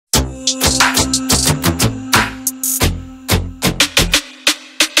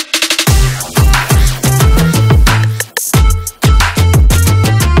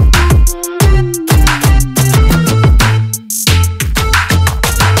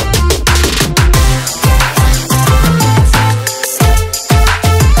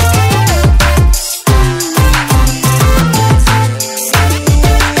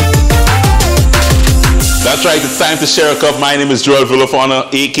That's right, it's time to share a cup. My name is Joel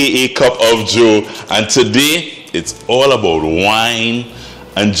Villafana, aka Cup of Joe, and today it's all about wine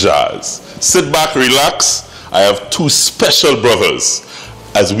and jazz. Sit back, relax. I have two special brothers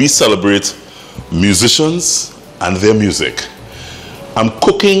as we celebrate musicians and their music. I'm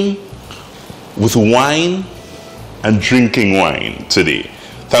cooking with wine and drinking wine today.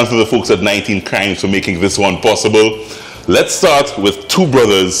 Thanks to the folks at 19 Crimes for making this one possible. Let's start with two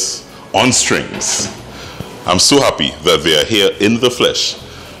brothers on strings. I'm so happy that they are here in the flesh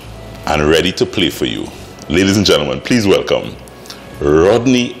and ready to play for you. Ladies and gentlemen, please welcome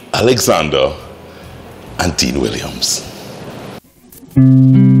Rodney Alexander and Dean Williams.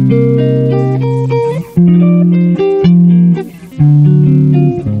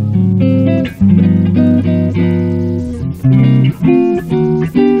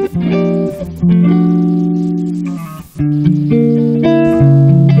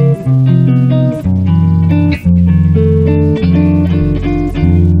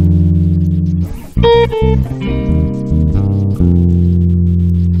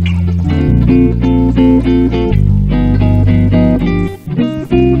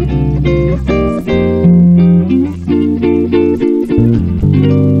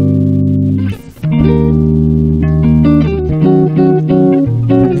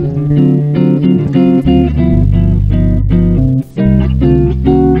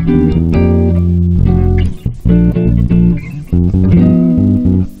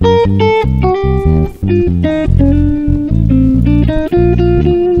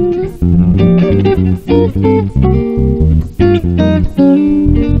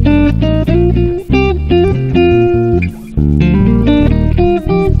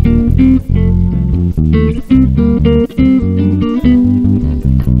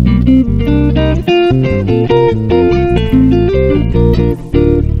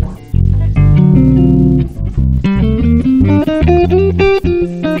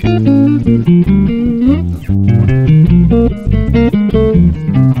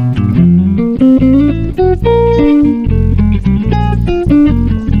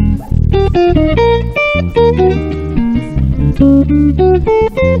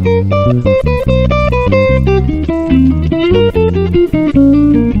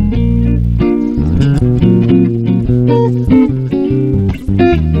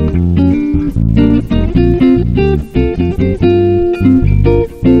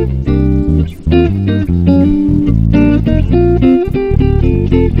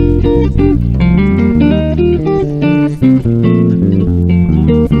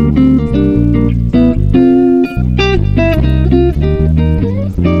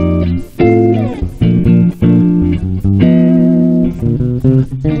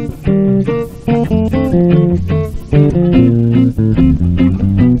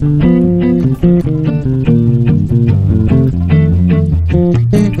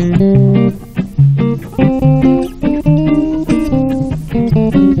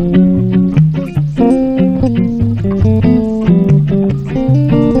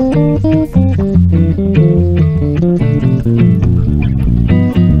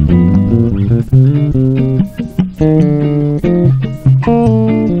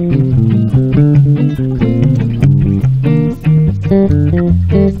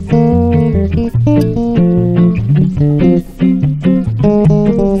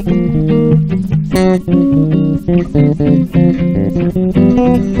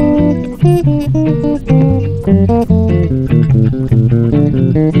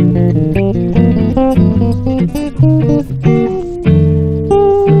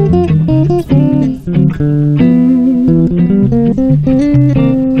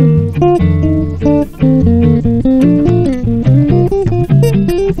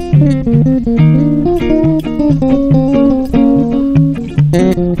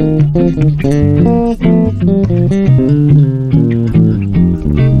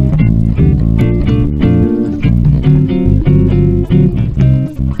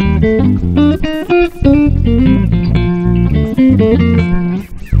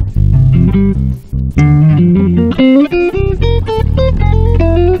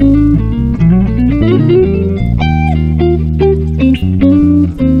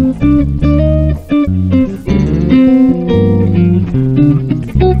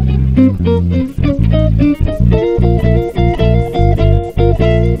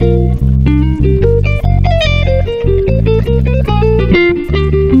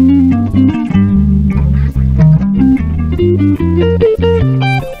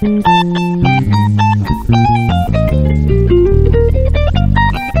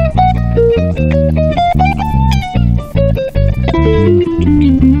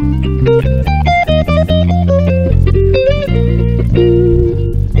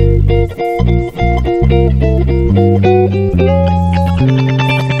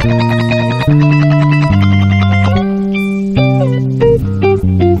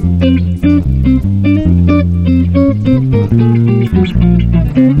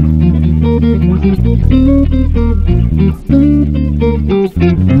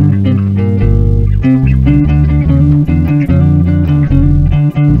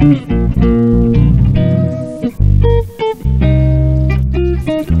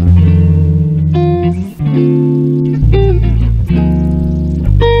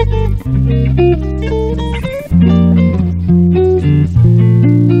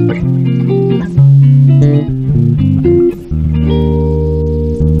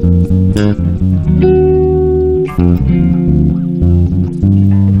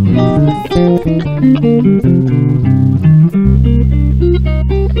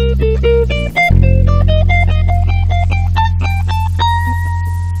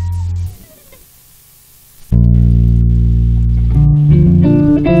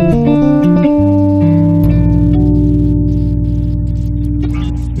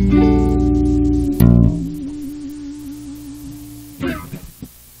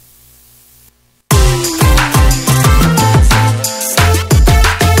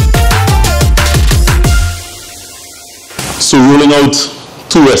 So rolling out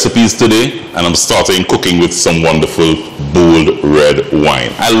 2 recipes today, and I'm starting cooking with some wonderful bold red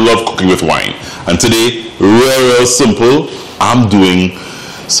wine. I love cooking with wine, and today, real simple, I'm doing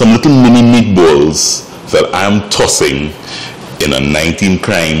some little mini meatballs that I'm tossing in a 19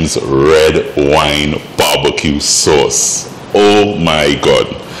 Crimes red wine barbecue sauce. Oh my God.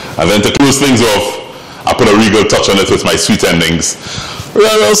 And then to close things off, I put a regal touch on it with my sweet endings.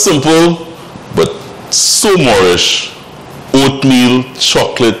 Real simple, but so moreish. Oatmeal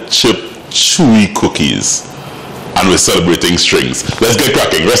chocolate chip chewy cookies, and we're celebrating strings. Let's get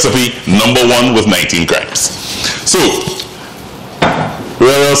cracking. Recipe number 1 with 19 Crimes. So,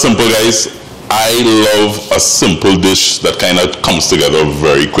 real simple, guys. I love a simple dish that kind of comes together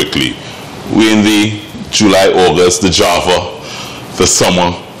very quickly. We're in the July, August, the Java, the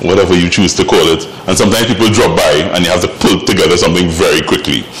summer, whatever you choose to call it, and sometimes people drop by and you have to pull together something very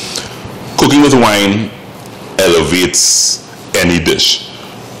quickly. Cooking with wine elevates any dish.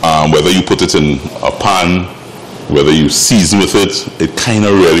 Whether you put it in a pan, whether you season with it, it kind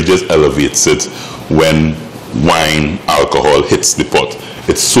of really just elevates it when wine, alcohol hits the pot.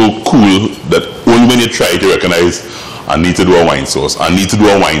 It's so cool that only when you try it, you recognize, I need to do a wine sauce, I need to do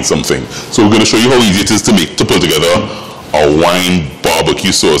a wine something. So we're going to show you how easy it is to pull together a wine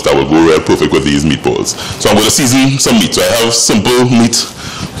barbecue sauce that will go real perfect with these meatballs. So I'm going to season some meat. So I have simple meat,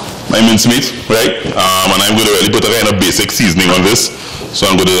 my mincemeat, right? And I'm going to really put a kind of basic seasoning on this. So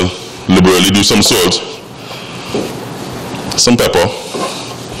I'm going to liberally do some salt, some pepper,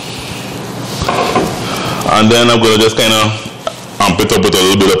 and then I'm going to just kind of amp it up with a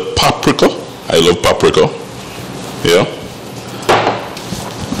little bit of paprika. I love paprika. Yeah.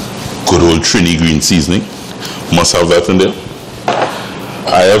 Good old Trini green seasoning. Must have that in there.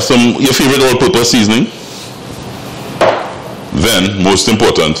 I have some, your favorite all-purpose seasoning. Then, most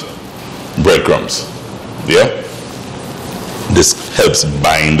important, breadcrumbs. Yeah? This helps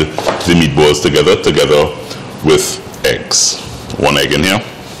bind the meatballs together with eggs. 1 egg in here.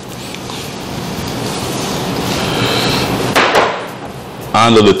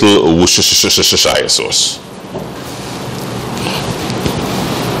 And a little Worcestershire sauce.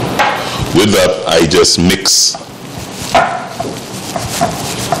 With that, I just mix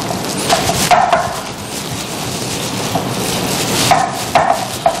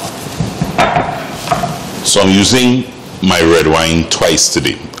so I'm using my red wine twice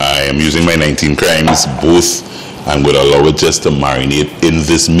today. I am using my 19 Crimes, both. I'm going to allow it just to marinate in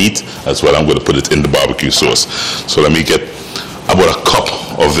this meat, as well I'm going to put it in the barbecue sauce. So let me get about a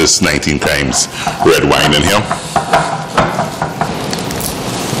cup of this 19 Crimes red wine in here.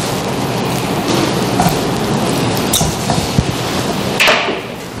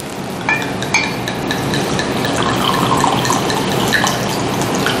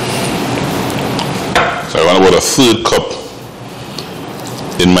 So I want about a 1/3 cup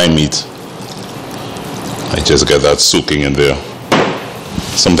in my meat. I just get that soaking in there.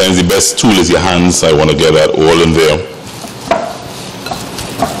 Sometimes the best tool is your hands. I want to get that all in there.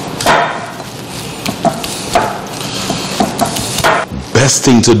 Best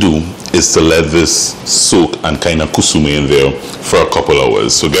thing to do is to let this soak and kind of kusume in there for a couple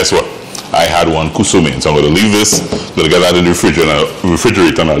hours. So guess what? I had one kusume, so I'm going to leave this, going to get that in the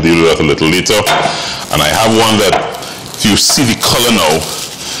refrigerator, and I'll deal with that a little later. And I have one that, if you see the color now,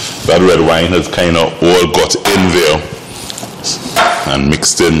 that red wine has kind of all got in there and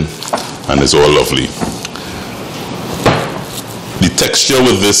mixed in, and it's all lovely. The texture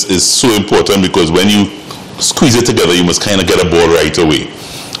with this is so important, because when you squeeze it together, you must kind of get a ball right away.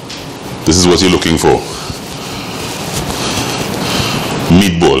 This is what you're looking for.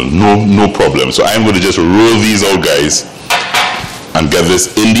 meatball, no problem. So I'm going to just roll these out, guys, and get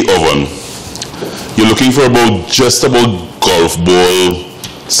this in the oven. You're looking for just about golf ball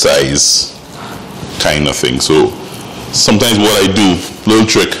size kind of thing. So sometimes what I do, little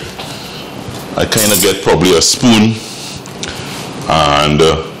trick, I kind of get probably a spoon, and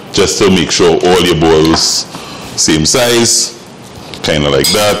just to make sure all your balls same size, kind of like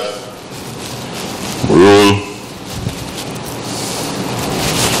that. Roll.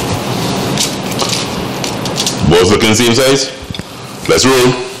 Balls looking same size. Let's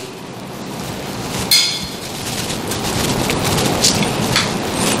roll.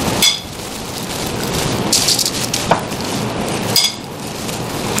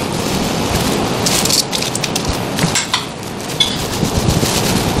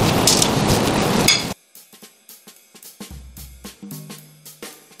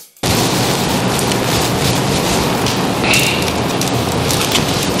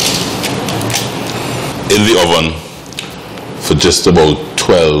 In the oven for just about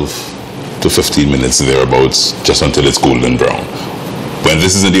 12 to 15 minutes thereabouts, just until it's golden brown. When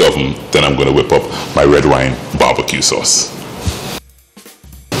this is in the oven, then I'm going to whip up my red wine barbecue sauce.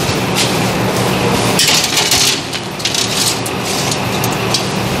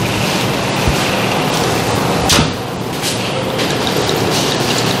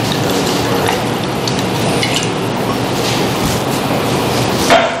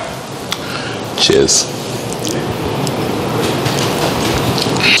 Cheers.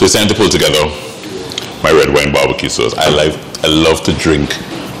 So it's time to pull together my red wine barbecue sauce. I love to drink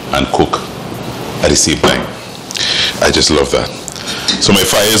and cook at the same time. I just love that. So my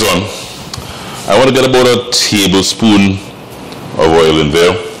fire is on. I want to get about a tablespoon of oil in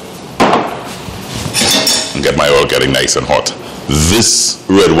there and get my oil getting nice and hot. This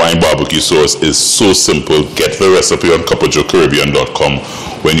red wine barbecue sauce is so simple. Get the recipe on cupofjoecaribbean.com.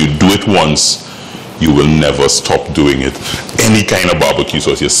 When you do it once, you will never stop doing it. Any kind of barbecue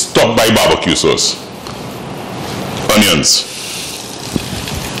sauce. You stop by barbecue sauce. Onions.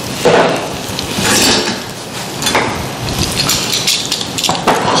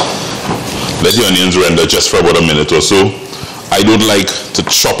 Let the onions render just for about a minute or so. I don't like to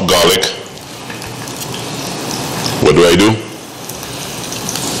chop garlic. What do?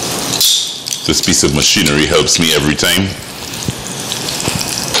 This piece of machinery helps me every time.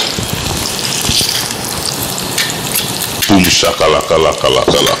 Boom shakalaka laka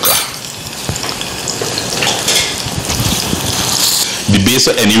laka laka. The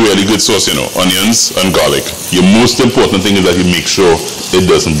base of any really good sauce, you know, onions and garlic. Your most important thing is that you make sure it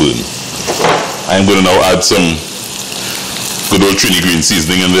doesn't burn. I'm going to now add some good old Trini green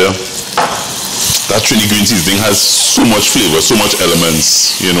seasoning in there. That Trini green seasoning has so much flavor, so much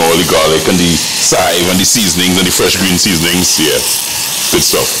elements, you know, all the garlic and the chive and the seasonings and the fresh green seasonings. Yeah, good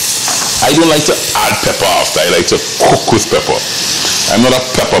stuff. I don't like to add pepper after. I like to cook with pepper. I'm not a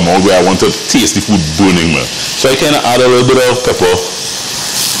pepper mode where I want to taste the food burning, man. So I kind of add a little bit of pepper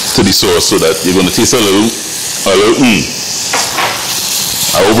to the sauce so that you're going to taste a little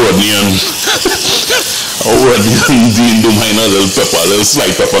I hope Rodney and Dean don't mind a little pepper, a little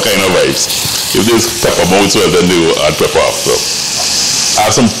slight pepper kind of vibes. If there's pepper mouths, well, then they will add pepper after.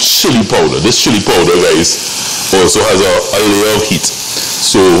 Add some chili powder. This chili powder, guys, also has a layer of heat.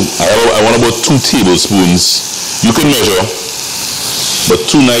 So I want about 2 tablespoons. You can measure, but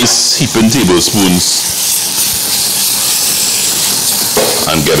 2 nice heaping tablespoons,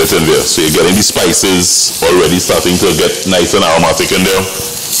 and get it in there. So you're getting the spices already starting to get nice and aromatic in there.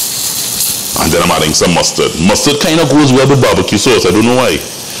 And then I'm adding some mustard. Mustard kind of goes well with barbecue sauce. I don't know why.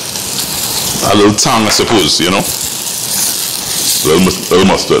 A little tang, I suppose, you know. Little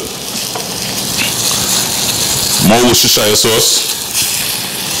mustard. More Worcestershire sauce.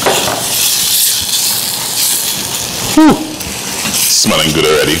 Whew. Smelling good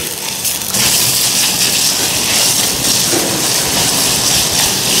already.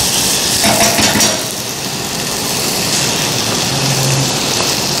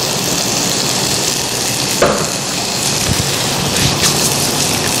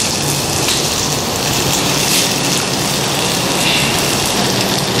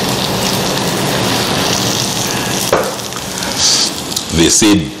 They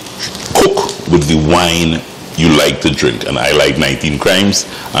say cook with the wine you like to drink, and I like 19 Crimes,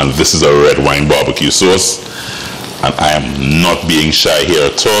 and this is a red wine barbecue sauce, and I am not being shy here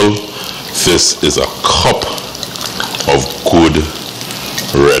at all. This is a cup of good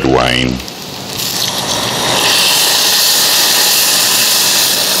red wine.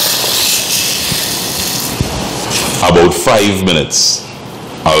 About 5 minutes.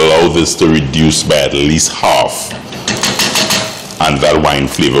 Allow this to reduce by at least half. and that wine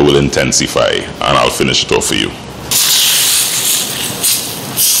flavor will intensify, and I'll finish it off for you.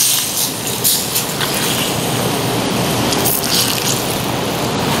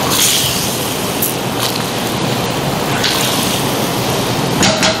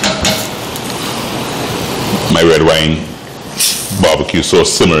 My red wine barbecue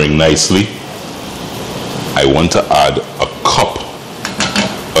sauce simmering nicely. I want to add a cup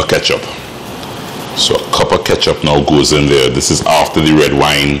of ketchup. So a cup of ketchup now goes in there. This is after the red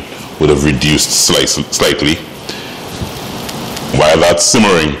wine would have reduced slightly. While that's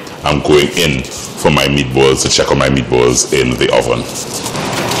simmering, I'm going in for my meatballs to check on my meatballs in the oven.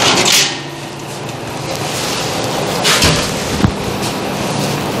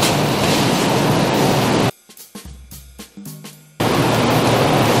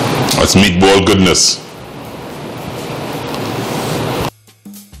 That's meatball goodness.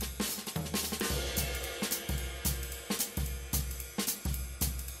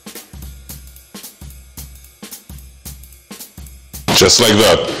 Just like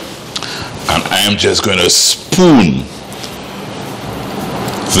that. And I am just going to spoon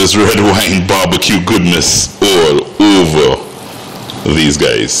this red wine barbecue goodness all over these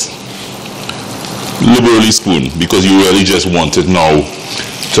guys. Liberally spoon, because you really just want it now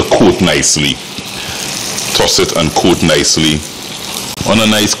to coat nicely. Toss it and coat nicely on a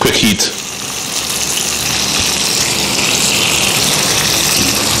nice quick heat.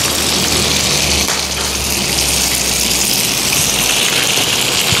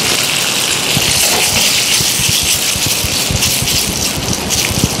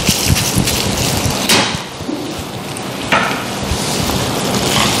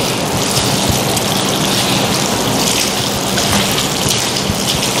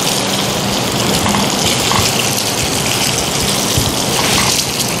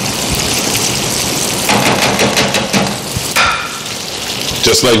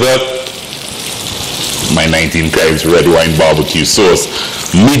 Just like that, my 19 Crimes red wine barbecue sauce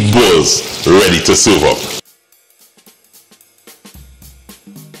meatballs ready to serve up.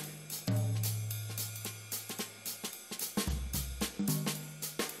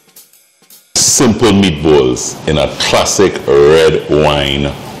 Simple meatballs in a classic red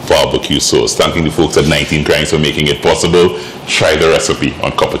wine barbecue sauce. Thanking the folks at 19 Crimes for making it possible. Try the recipe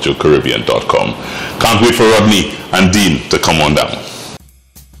on CopperchoCaribbean.com. Can't wait for Rodney and Dean to come on down.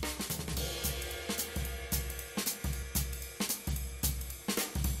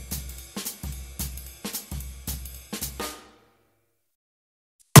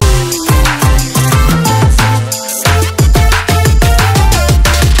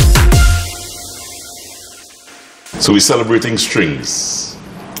 So we're celebrating strings.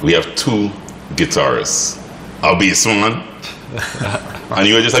 We have two guitarists. A bass man, and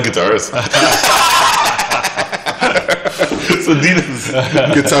you are just a guitarist. So Dean is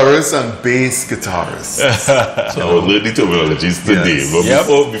guitarist and bass guitarist. So I will learn the terminologies today. Yes.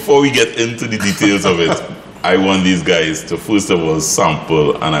 But before we get into the details of it, I want these guys to first of all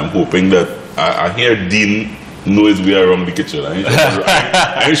sample, and I'm hoping that I hear Dean knows we are around the kitchen. I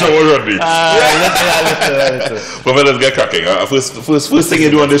ain't sure what Rodney. But let's get cracking. First thing you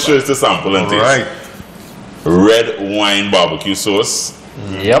do on this show is to sample and taste. Right. Red wine barbecue sauce.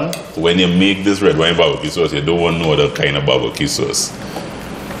 Yep. When you make this red wine barbecue sauce, you don't want no other kind of barbecue sauce.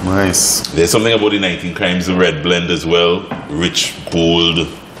 Nice. There's something about the 19 Crimes red blend as well. Rich, bold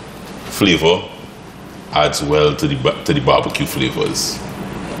flavor adds well to the barbecue flavors.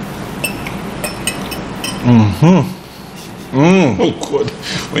 Oh God!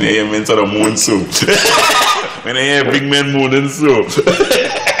 When you hear men sort of moan soup, when you hear big men moaning soup.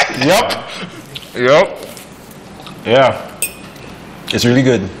 Yep. Yeah. It's really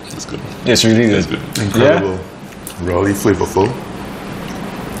good. It's good. It's really good. It's good. Incredible. Yeah. Really flavorful.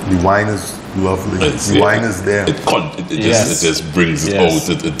 The wine is lovely. The wine is there. It just brings it out.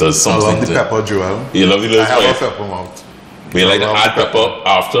 It does something. I love the pepper, Joel. You love the little spice? I have a pepper mouth. But you like to add pepper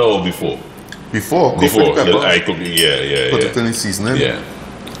after or before? Before. Before. Pepper. I cook it, Put it in the seasoning. Yeah.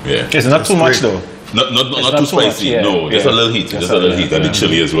 It's not too much though. Not too spicy. Much, no, just a little heat. Just a little heat. And the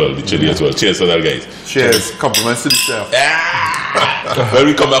chili as well. Cheers for that, guys. Cheers. Compliments to the chef. When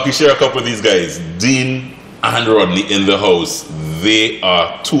we come back, we share a couple of these guys. Dean and Rodney in the house. They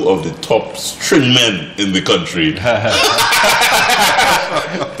are two of the top string men in the country. That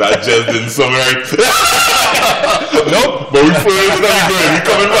just didn't sound right. Nope. But we feel it's gonna be good. We're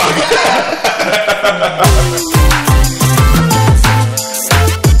coming back.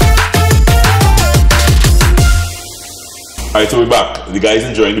 Alright, so we're back. The guys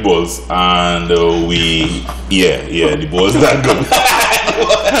enjoying the balls, and the balls are good.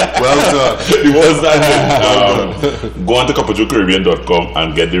 Well done. It was that. Go on to CupOfJoeCaribbean.com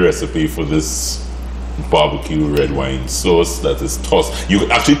and get the recipe for this barbecue red wine sauce that is tossed. You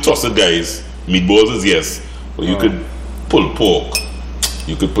can actually toss it, guys. Meatballs is yes, but you could pull pork.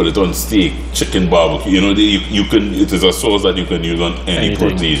 You could put it on steak, chicken barbecue. You know, you can. It is a sauce that you can use on any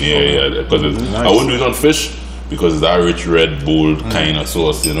protein. Yeah. Because Nice. I wouldn't do it on fish because it's that rich, red, bold kind of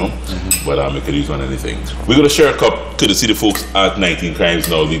sauce, you know. But you can use it on anything. We're gonna share a cup. Courtesy the folks at 19 Crimes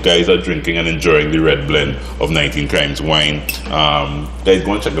now. The guys are drinking and enjoying the red blend of 19 Crimes wine. Guys,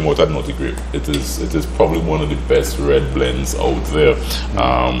 go and check them out at Naughty Grape. It is probably one of the best red blends out there.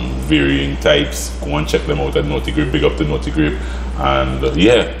 Varying types. Go and check them out at Naughty Grape. Big up to Naughty Grape. And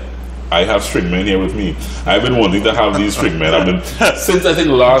I have stringmen here with me. I've been wanting to have these stringmen. I've been since I think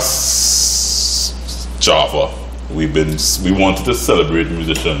last Java. We wanted to celebrate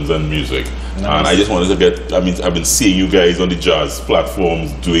musicians and music, and I just wanted to get. I mean, I've been seeing you guys on the jazz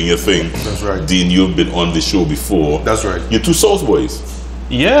platforms doing your thing. That's right. Dean, you've been on the show before. That's right. You're two South boys.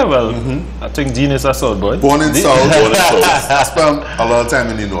 Yeah, well, I think Dean is a South boy. Born in South. Born in South. I spent a lot of time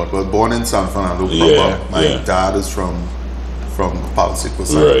in the North, but born in San Fernando. My dad is from Palisco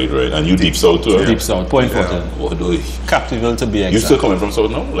side. Right. And you deep South too. Deep South, Point Yeah. Fortin. Captiville to be exact. You still coming from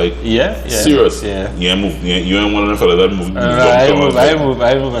South now? Like Yeah. serious? Yeah. You ain't moved. You ain't one of them fellas that moved.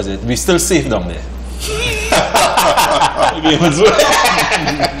 I move as it. We still safe down there.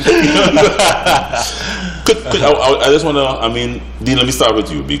 I just wanna. I mean, Dean, let me start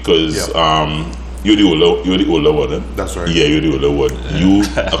with you because you're the older one. Eh? That's right. Yeah, you're the older one. You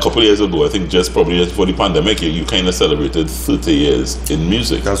a couple of years ago, I think just probably just before the pandemic, you kind of celebrated 30 years in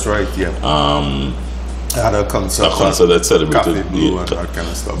music. That's right. Yeah. I had a concert that celebrated Cafe Blue and that kind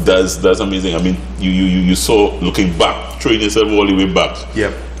of stuff. That's amazing. I mean, you saw looking back, throwing yourself all the way back.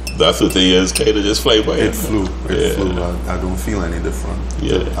 Yep. That 30 years kind of just fly by. It flew. It flew. I don't feel any different.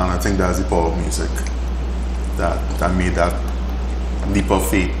 Yeah. And I think that's the power of music that made that leap of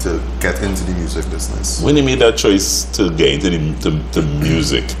faith to get into the music business. When you made that choice to get into the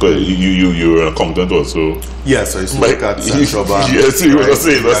music, because you're an accountant also. Yes, I used to work at Central Bank. Yes, you were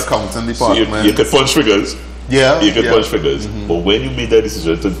saying the that. accounting department. You could punch figures. Yeah. You could punch figures. But when you made that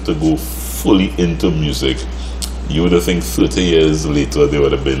decision to go fully into music, you would have think 30 years later there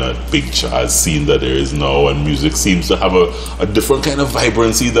would have been a big jazz scene that there is now, and music seems to have a different kind of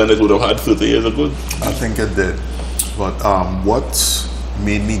vibrancy than it would have had 30 years ago. I think it did. But what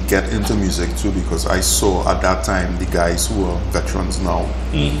made me get into music too, because I saw at that time the guys who are veterans now,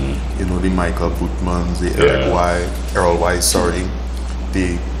 you know, the Michael Bootmans, the Errol Wise,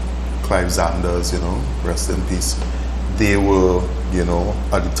 the Clive Zanders, you know, rest in peace. They were, you know,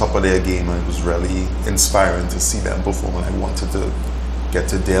 at the top of their game, and it was really inspiring to see them perform, and I wanted to get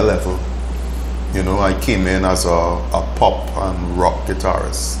to their level. You know, I came in as a pop and rock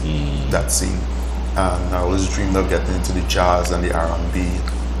guitarist, that scene. And I always dreamed of getting into the jazz and the R&B,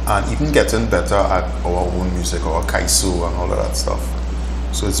 and even getting better at our own music, our kaiso and all of that stuff.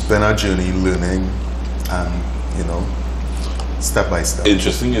 So it's been a journey learning and, you know, step by step.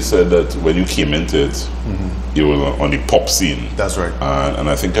 Interesting you said that when you came into it, you were on the pop scene. That's right. And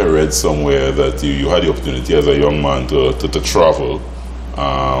I think I read somewhere that you had the opportunity as a young man to travel,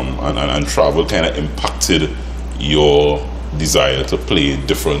 and travel kind of impacted your desire to play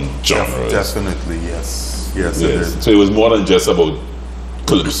different genres. Definitely, yes. Yes, it did. So it was more than just about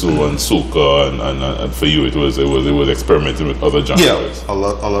calypso and soca, and for you it was experimenting with other genres. Yeah, a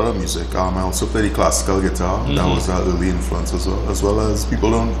lot of music. I also play the classical guitar. That was an early influence as well as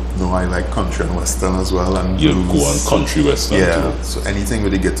people don't know I like country and western as well, and You blues. go on country western Yeah, too. so anything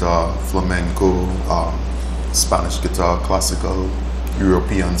with the guitar, flamenco, Spanish guitar, classical,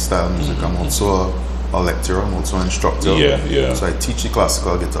 European style music. I'm also a lecturer, I'm also an instructor. Yeah. So I teach the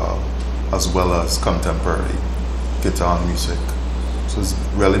classical guitar as well as contemporary guitar and music. So it's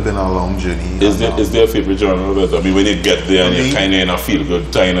really been a long journey. Is there a favorite genre that, I mean, when you get there and you're kind of in a feel good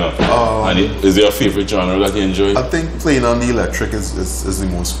kind of, is there a favorite genre that you enjoy? I think playing on the electric is the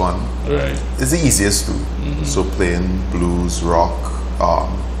most fun. Right. It's the easiest too. So playing blues, rock,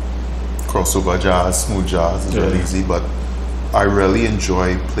 crossover jazz, smooth jazz is really easy, but I really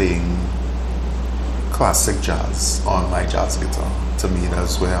enjoy playing classic jazz on my jazz guitar. To me,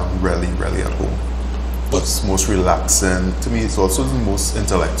 that's where I'm really, really at home. What's most relaxing to me, it's also the most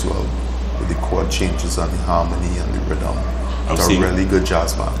intellectual, with the chord changes and the harmony and the rhythm. It's a really good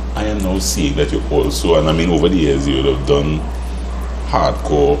jazz band. I am now seeing that you also, and I mean over the years you would have done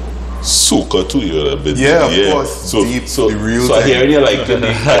hardcore soca too. You would have been of course. So deep, the real so I thing. hear you liking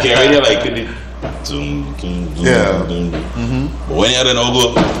the Yeah. But when you're then all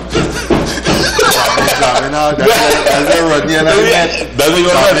go, Jamming hard. That's where Rodney and I met. that's what you're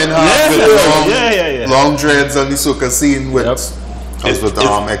Jamming hard with Yeah. long dreads on the soca scene with. I was with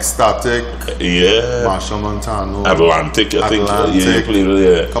Ecstatic, yeah. Marshall Montano, Atlantic, I think. Yeah, you Atlantic. played with,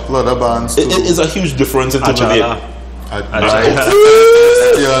 yeah. a couple other bands too. It's a huge difference in terms of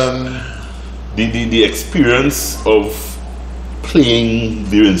the experience of playing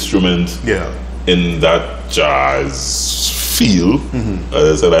the instrument Yeah. in that jazz feel.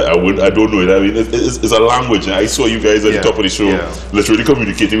 As I said, I don't know it. I mean, it's a language. I saw you guys at the top of the show literally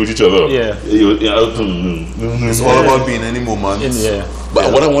communicating with each other. It's all about being in the moment.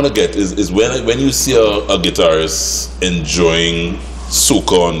 But what I want to get is when you see a guitarist enjoying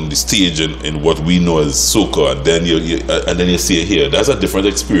soca on the stage in what we know as soca, and then you see it here. That's a different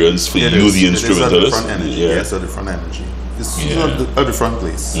experience for It you, is. the It is a instrumentalist. different energy. Yeah. It's a different energy. It's a different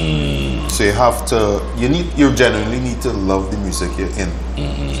place. So you have to. You genuinely need to love the music you're in.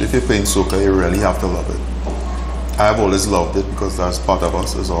 So if you're playing soca, you really have to love it. I've always loved it because that's part of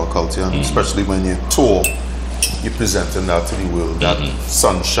us, as our culture, and especially when you tour, you're presenting that to the world. That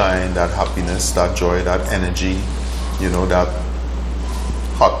sunshine, that happiness, that joy, that energy. You know, that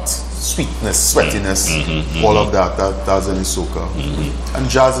hot sweetness, sweatiness, all of that's in the soca. And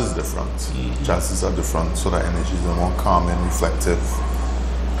jazz is different. Jazzes are different, so that energy is a more calm and reflective,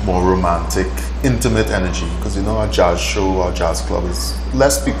 more romantic, intimate energy. Because you know, a jazz show or jazz club is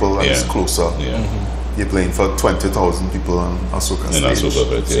less people and it's closer. You're playing for 20,000 people on a soca stage. So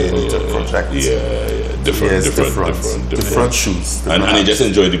you need to project. Different shoes. And you just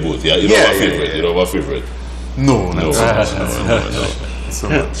enjoy the both. You don't have a favorite. You don't have a favorite. No. So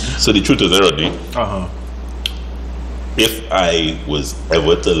much. So the truth is, Rodney, if I was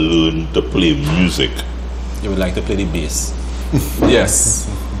ever to learn to play music, you would like to play the bass. Yes.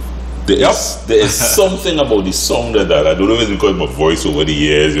 There is something about the sound of that. I don't know if it's because my voice over the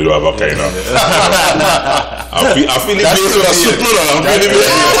years, you know, have a kind of. I feel the bass with a super.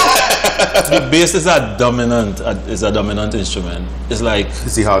 The bass is a dominant instrument. It's like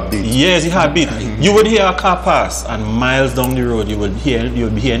it's the heartbeat. Yeah, it's the heartbeat. You would hear a car pass, and miles down the road, you would be hearing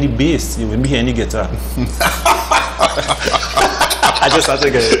the bass. You wouldn't be hearing the guitar. I just had to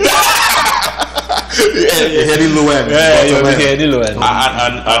get it. You hear the low end. You would hear the low end.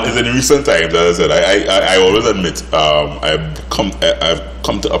 And in recent times, as I said, I always admit I've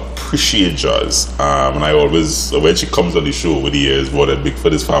come to appreciate jazz. And I always, when she comes on the show over the years, voted big for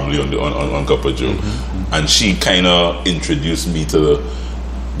this family on Cup of Joe, and she kind of introduced me to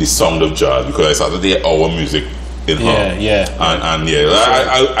the sound of jazz because I started to hear our music in her.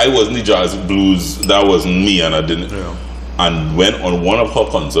 I wasn't the jazz blues. That wasn't me, and I didn't. And when on one of her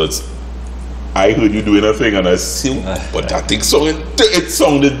concerts, I heard you doing a thing, and I said, but that thing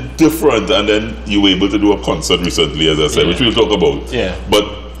sounded different. And then you were able to do a concert recently, as I said, which we'll talk about. But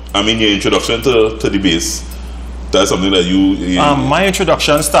I mean, your introduction to the bass, that's something that you my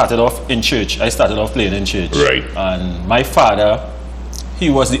introduction started off in church. I started off playing in church. Right. And my father, he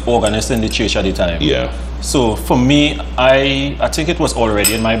was the organist in the church at the time. So for me, I think it was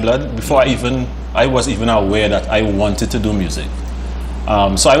already in my blood before I was even aware that I wanted to do music.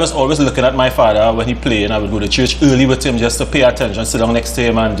 So I was always looking at my father when he played, and I would go to church early with him just to pay attention, sit down next to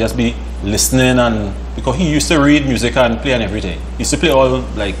him and just be listening, and because he used to read music and play and everything. He used to play all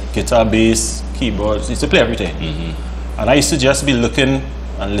like guitar, bass, keyboards, he used to play everything. And I used to just be looking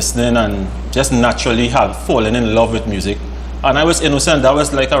and listening and just naturally fallen in love with music. And I was innocent. That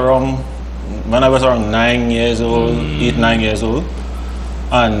was like when I was around 9 years old, 8, 9 years old.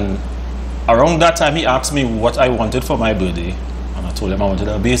 And around that time he asked me what I wanted for my birthday. I told him I wanted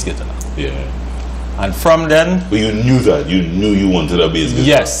a bass guitar. And from then... But you knew that? You knew you wanted a bass guitar?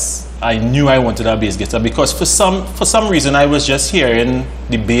 Yes, I knew I wanted a bass guitar because for some reason I was just hearing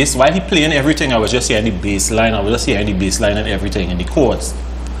the bass. While he playing everything, I was just hearing the bass line. I was just hearing the bass line and everything and the chords.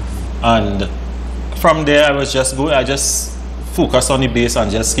 And from there, I just focus on the bass and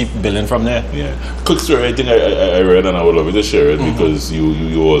just keep building from there. Quick story, I think I read, and I would love you to share it because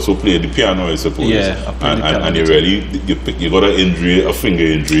you also played the piano, I suppose. I played the piano. And you got an injury, a finger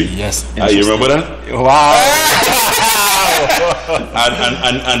injury. Yes. You remember that? Wow.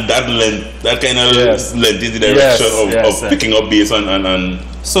 and that kind of led in the direction of picking up bass and.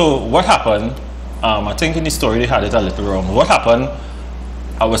 So what happened? I think in the story they had it a little wrong. What happened?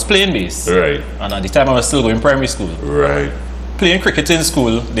 I was playing bass. Right. And at the time I was still going primary school. Right. Playing cricket in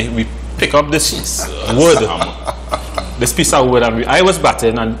school, we pick up this wood, this piece of wood, and I was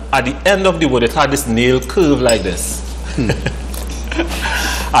batting, and at the end of the wood, it had this nail curve like this.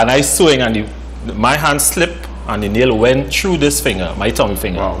 And I swing, and my hand slipped, and the nail went through this finger, my thumb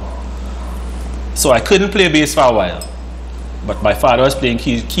finger. So I couldn't play bass for a while. But my father was playing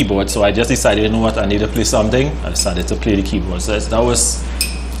keyboard, so I just decided, you know what, I need to play something. I decided to play the keyboard. So that was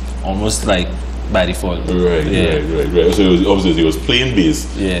almost like by default. Right. So obviously he was playing bass,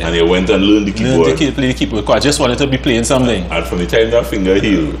 and he went and learned the keyboard. Learned to play the keyboard, because I just wanted to be playing something. And from the time that finger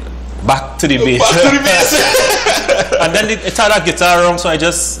healed, back to the bass. Back to the bass. And then it had a guitar wrong, so I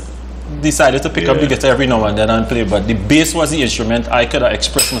just decided to pick up the guitar every now and then and play. But the bass was the instrument I could have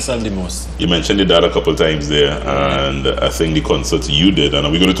expressed myself the most. You mentioned the dad a couple of times there, and I think the concerts you did, and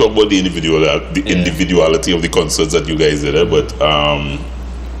we're going to talk about the individuality of the concerts that you guys did, but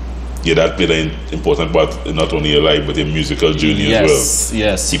your dad played an important part in not only your life but your musical journey as well.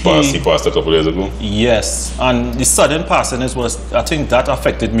 Yes. He passed a couple of years ago. Yes, and the sudden passing was, I think that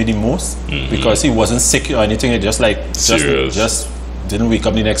affected me the most, because he wasn't sick or anything. It just didn't wake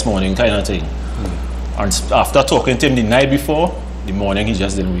up the next morning kind of thing. And after talking to him the night before, the morning he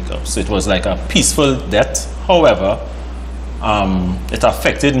just didn't wake up. So it was like a peaceful death. However, it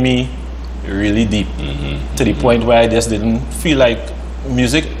affected me really deep, to the point where I just didn't feel like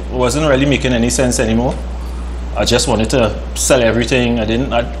music wasn't really making any sense anymore. I just wanted to sell everything.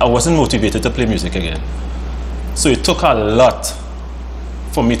 I wasn't motivated to play music again. So it took a lot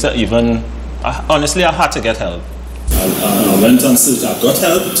for me to even, honestly, I had to get help. I went on search. I got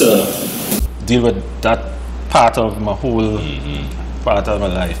help to deal with that part of my whole part of my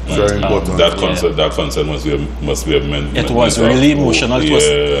life. Very important. That concert must be a It was really emotional. It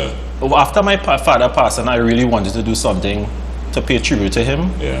was after my father passed, and I really wanted to do something to pay tribute to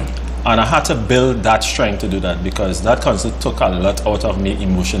him. And I had to build that strength to do that, because that concert took a lot out of me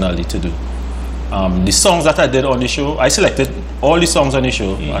emotionally to do. The songs that I did on the show, I selected all the songs on the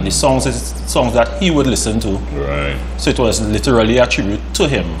show, and the songs that he would listen to. Right. So it was literally a tribute to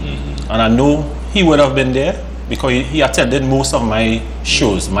him. And I know he would have been there, because he attended most of my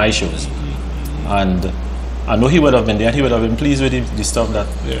shows. And I know he would have been there, and he would have been pleased with the stuff that...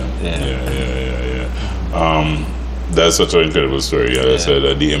 That's such an incredible story. As I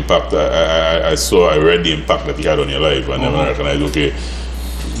said, the impact, I read the impact that he had on your life, and then I recognized, okay,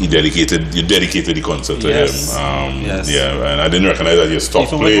 you dedicated the concert to him. And I didn't recognize that you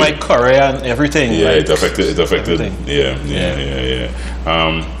stopped playing. Even with my career and everything. It affected. Everything.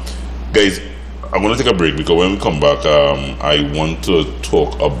 Guys, I'm going to take a break, because when we come back, I want to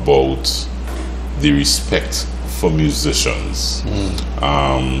talk about the respect for musicians.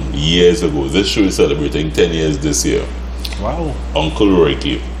 Years ago, this show is celebrating 10 years this year. Wow. Uncle Roy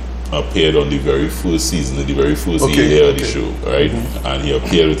appeared on the very first season, the very first year of the show, right? And he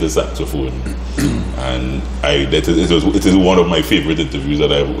appeared with his saxophone. And it is one of my favorite interviews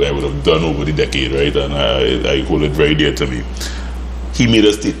that I would have done over the decade, right? And I hold it very dear to me. He made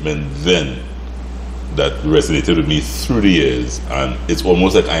a statement then that resonated with me through the years, and it's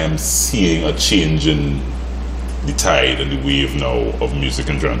almost like I am seeing a change in the tide and the wave now of music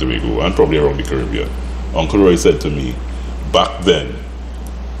in Trinidad and Tobago, and probably around the Caribbean. Uncle Roy said to me back then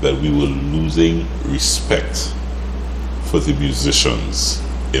that we were losing respect for the musicians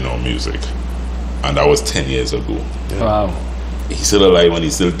in our music, and that was 10 years ago. Wow. He's still alive, and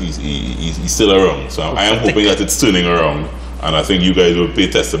he's still around. So I am hoping that it's turning around, and I think you guys will pay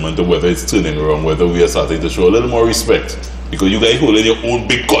testament to whether it's turning around, whether we are starting to show a little more respect. Because you guys holding your own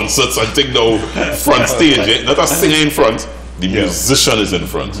big concerts and take now front stage, not a singer in front, the musician is in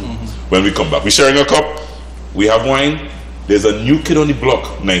front. When we come back, we're sharing a cup, we have wine, there's a new kid on the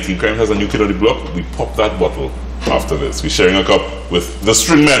block, 19 Crimes has a new kid on the block, we pop that bottle after this. We're sharing a cup with the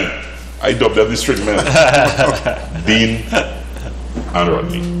string men. I dubbed them the string men. Dean and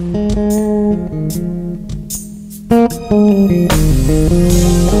Rodney.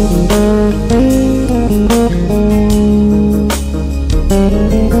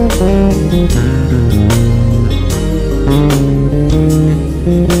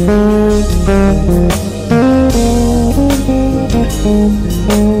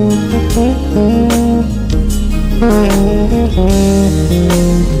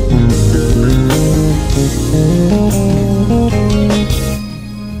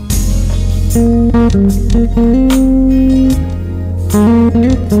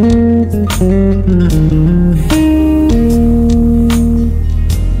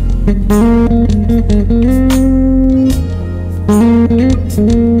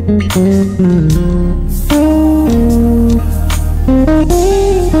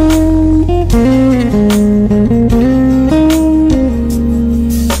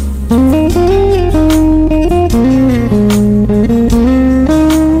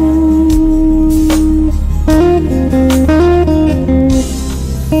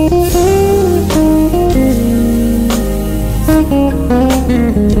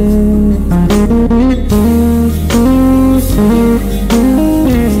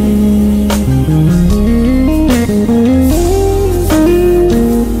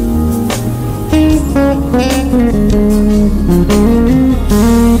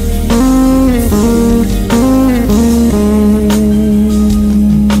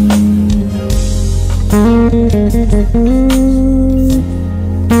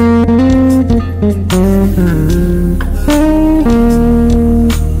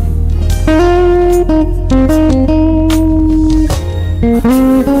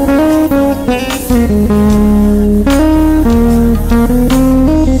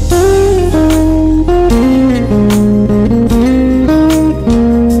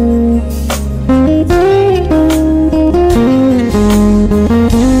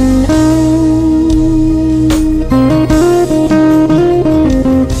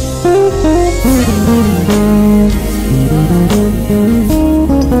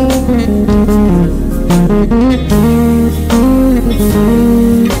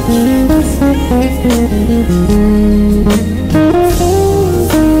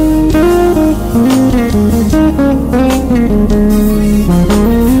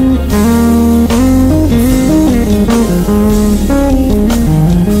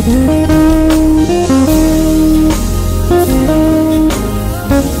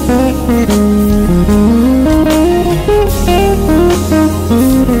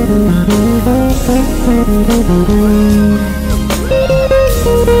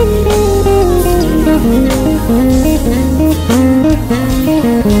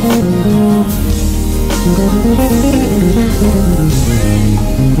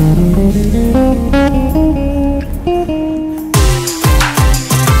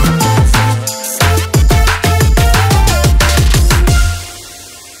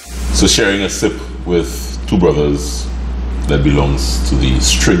 So sharing a sip with two brothers that belongs to the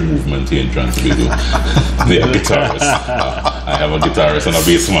string movement here in Transfield. They are guitarists. I have a guitarist and a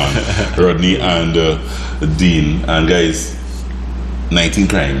bass man, Rodney and Dean. And guys, 19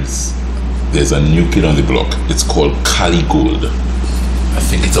 Crimes, there's a new kid on the block. It's called Cali Gold. I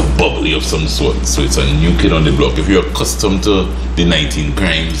think it's a bubbly of some sort. So it's a new kid on the block. If you're accustomed to the 19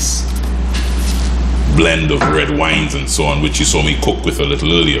 Crimes blend of red wines and so on, which you saw me cook with a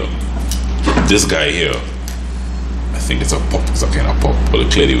little earlier, this guy here, I think it's a pop. It's a kind of pop, but a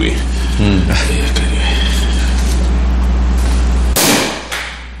clearly way.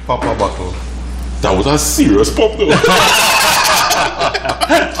 Pop a bottle. That was a serious pop though.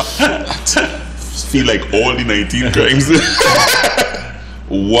 Feel like all the 19 Crimes.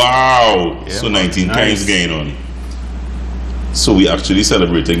 Wow. Yeah, so 19 nice. Crimes going on. So we actually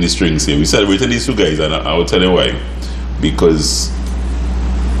celebrating the strings here. We celebrated these two guys, and I will tell you why. Because,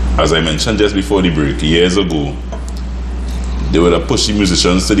 as I mentioned just before the break, years ago, they would have pushed the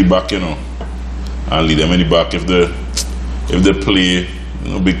musicians to the back, you know, and leave them in the back if they play, you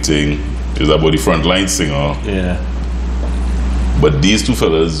know, big thing. It's about the frontline singer. Yeah. But these two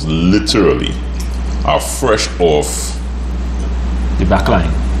fellas literally are fresh off The back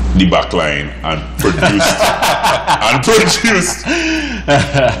line. and produced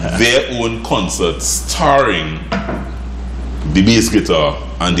their own concert starring the bass guitar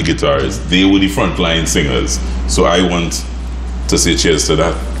and the guitarist. They were the frontline singers. So I want to say cheers to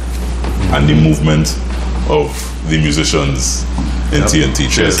that and the movement of the musicians in TNT.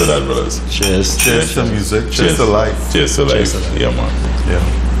 Cheers to that, brothers. Cheers. Cheers to music. Cheers to life. Cheers to life. Cheers to life. Yeah, man. Yeah.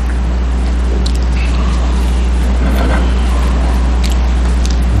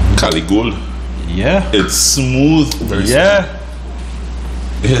 Cali Gold. Yeah. It's smooth. Very Yeah.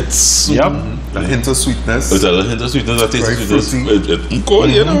 smooth. It's smooth. Yep. A hint of sweetness. It's a little hint of sweetness. That tastes Very sweetness. fruity. It's cool,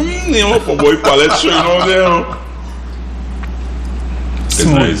 you know, for boy palate showing out there. You know. It's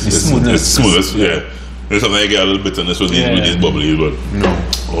Smooth. nice. It's It's smoothness. smooth. Yeah. There's something I get a little bitterness with these bubblies, but No.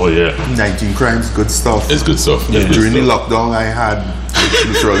 oh yeah, 19 Crimes, good stuff. it's good stuff. It's good During the stuff. lockdown, I had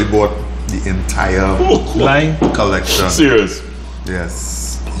literally bought the entire Oh, cool. Line. collection. Serious.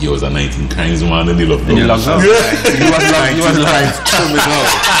 Yes. He was a 19 Crimes man in the lockdown. In the lockdown. Yeah. He was 19 Crimes criminal.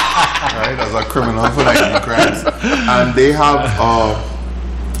 Right, as a criminal for 19 Crimes. And they have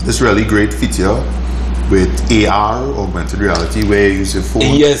this really great feature with AR, augmented reality, where you use your phone.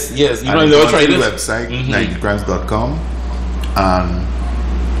 Yes, yes. You know, And I you never go tried to the this. website, 90crimes.com, and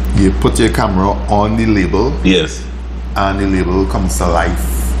you put your camera on the label, Yes. and the label comes to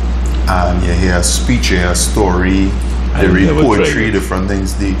life, and you hear a speech, you hear a story, they I've read never tried poetry, it. different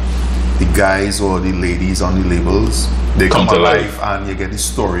things. The guys or the ladies on the labels, they Come come to alive, and you get the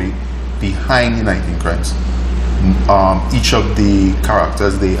story behind the 19 Crimes. Each of the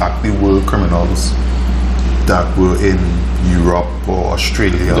characters, they actually were criminals that were in Europe or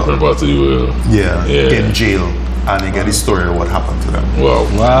Australia, Different parts of the world. yeah, Yeah. in jail, and you get the story of what happened to them. Wow.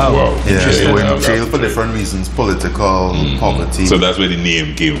 Wow. Wow. Yeah, they were I've in jail to for try. different reasons, political, poverty, So that's where the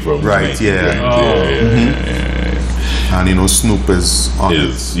name came from. Right, 19 yeah. Crimes. Oh. Yeah. and you know Snoop is on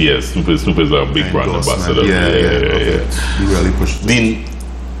it. Yes, Snoop is a big brand Endorsement. ambassador. Yeah. He really pushed it. Then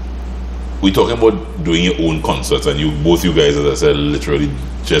we talking about doing your own concerts, and both you guys, as I said, literally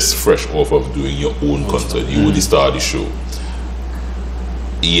just fresh off of doing your own concert. You were the star of the show.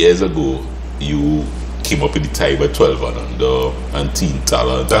 Years ago, you came up with the Tiber 12 and under and Teen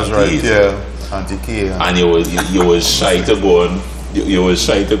Talent. That's and right, Teen. yeah. Auntie K. Yeah. And you was shy to go on. You was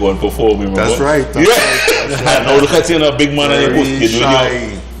shy to go and perform. Remember? That's right. Yeah. Now look at you, a big man, and Very you're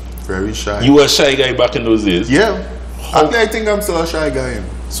shy. Very shy. You were a shy guy back in those days. Yeah. Actually, I think I'm still a shy guy.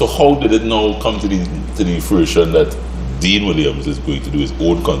 So how did it now come to the fruition that Dean Williams is going to do his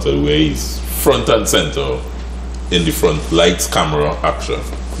own concert where he's front and center in the front, lights, camera, action?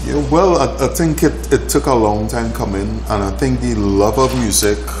 Yeah, well, I think it took a long time coming, and I think the love of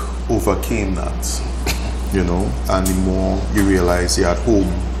music overcame that, you know, and the more you realize you're at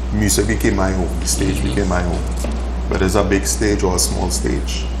home, music became my home, the stage became my home. Whether it's a big stage or a small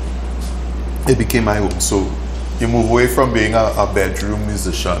stage, it became my home. So you move away from being a bedroom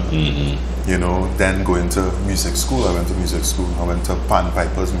musician, you know, then go into music school. I went to music school. I went to Pan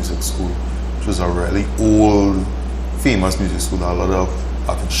Piper's music school, which was a really old, famous music school. A lot of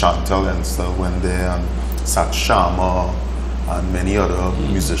I think Chantal and stuff went there, and Sat Sharma and many other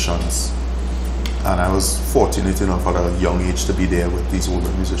musicians. And I was fortunate enough at a young age to be there with these older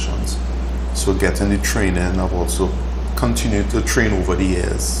musicians. So getting the training, I've also continued to train over the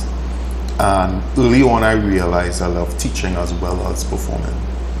years. And early on I realized I love teaching as well as performing.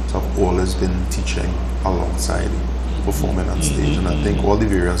 So I've always been teaching alongside performing on stage. And I think all the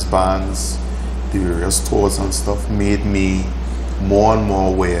various bands, the various tours and stuff made me more and more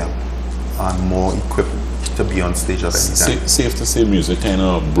aware and more equipped to be on stage at any time. Safe to say music kind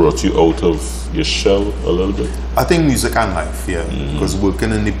of brought you out of your shell a little bit? I think music and life, yeah. Because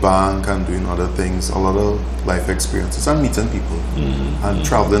working in the bank and doing other things, a lot of life experiences and meeting people. And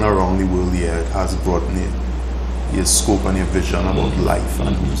traveling around the world, yeah, it has broadened your scope and your vision about life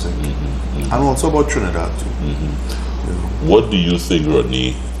and music. And also about Trinidad too. You know. What do you think,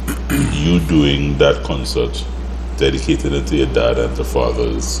 Rodney, you doing that concert, dedicated it to your dad and to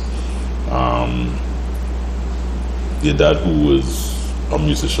fathers, your dad who was a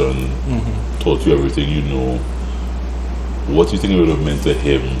musician, taught you everything you know, what do you think it would have meant to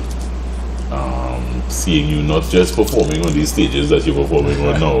him, seeing you not just performing on these stages that you're performing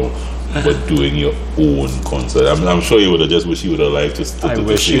on now, but doing your own concert? I'm sure he would have just wished he would have liked to I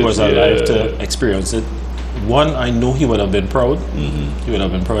wish he was alive to experience it. One, I know he would have been proud. He would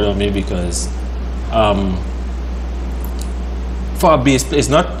have been proud of me because for a bass player, it's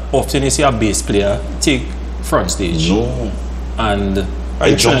not often you see a bass player take front stage. No. And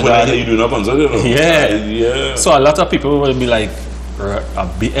I jump when I hear you doing a concert, you know? Yeah. So a lot of people will be like,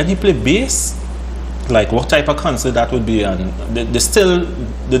 and he play bass? Like what type of concert that would be? And they still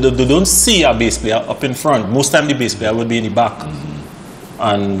don't see a bass player up in front. Most time the bass player would be in the back.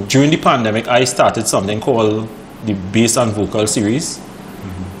 And during the pandemic, I started something called the Bass and Vocal series,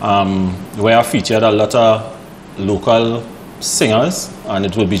 where I featured a lot of local singers, and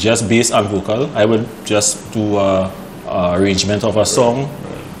it would be just bass and vocal. I would just do a arrangement of a song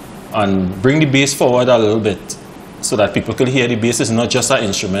and bring the bass forward a little bit so that people could hear the bass is not just an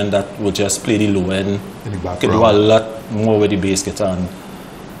instrument that would just play the low end. Could do a lot more with the bass guitar.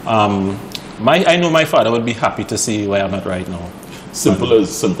 I know my father would be happy to see where I'm at right now. Simple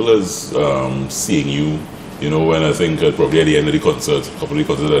as seeing you, you know, when I think probably at the end of the concert, a couple of the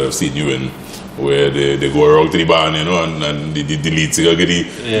concerts that I've seen you in, where they go around to the band, you know, and the lead singer get the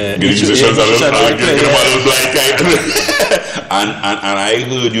musicians a little blind guy. And I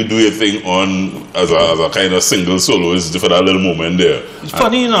heard you do a thing on as a kind of single soloist for that little moment there.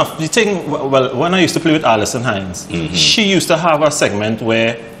 Funny enough, the thing, well, when I used to play with Alison Hines, she used to have a segment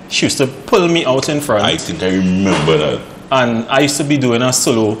where she used to pull me out in front. I think I remember that. And I used to be doing a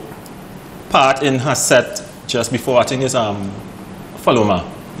solo part in her set just before, I think it's Follow Ma.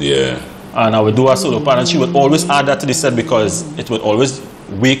 Yeah. And I would do a solo part, and she would always add that to the set because it would always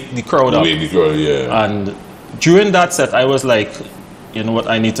wake the crowd up. Wake the crowd, yeah. And during that set, I was like, you know what,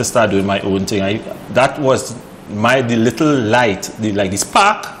 I need to start doing my own thing. That was the little light, the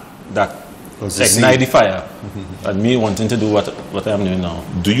spark that ignited the fire, and me wanting to do what I'm doing now.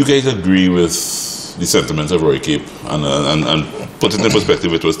 Do you guys agree with the sentiments of Roy Cape? And put it in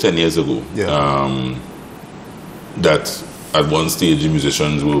perspective, it was 10 years ago. Yeah. That at one stage the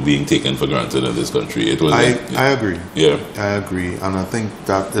musicians were being taken for granted in this country. It was I agree. Yeah. I agree. And I think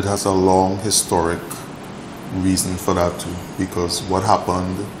that it has a long historic reason for that too. Because what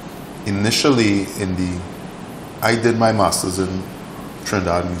happened initially I did my master's in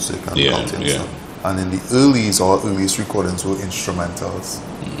Trinidad music and culture and stuff. And in the our earliest recordings were instrumentals.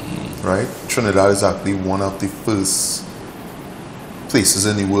 Right? Trinidad is actually one of the first places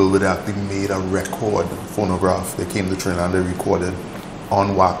in the world where they actually made a record phonograph. They came to Trinidad and they recorded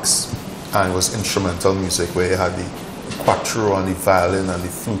on wax, and it was instrumental music where you had the quattro and the violin and the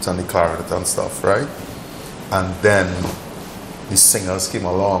flute and the clarinet and stuff, right? And then the singers came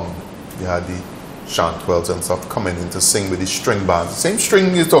along. They had the chantwells and stuff coming in to sing with the string bands. The same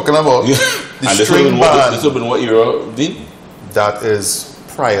string you're talking about. The and string band. This has been what era, Dean? That is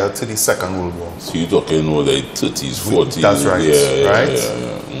prior to the Second World War. So you're talking like 30s, 40s. That's right. Right?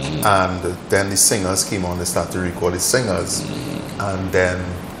 Yeah. And then the singers came on, they started to record the singers. And then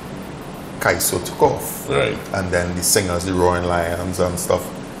Kaiso took off. Right. And then the singers, the Roaring Lions and stuff,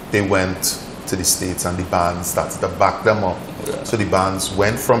 they went to the States and the bands started to back them up. Yeah. So the bands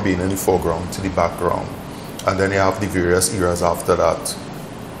went from being in the foreground to the background. And then you have the various eras after that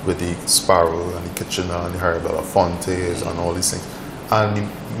with the Sparrow and the Kitchener and the Harry Belafontes and all these things. And the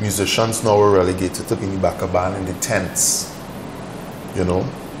musicians now were relegated to being the backup band in the tents, you know.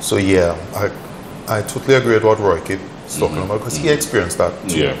 So yeah, I totally agree with what Roy Cape is talking about, because he experienced that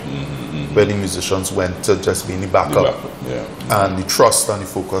too, where the musicians went to just be in the backup, and the trust and the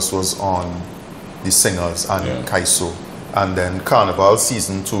focus was on the singers and Kaiso. And then Carnival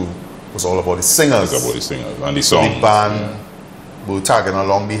season 2 was all about the singers. It's about the singers and the songs. The band were tagging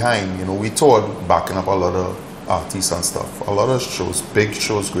along behind. You know, we toured backing up a lot of artists and stuff. A lot of shows, big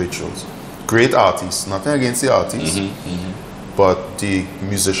shows, great shows. Great artists, nothing against the artists. But the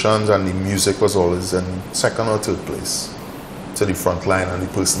musicians and the music was always in second or third place to the front line and the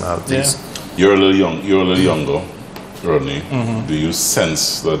personalities. You're a little younger, Rodney. Do you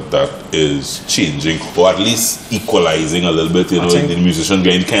sense that is changing, or at least equalizing a little bit? You know, the musician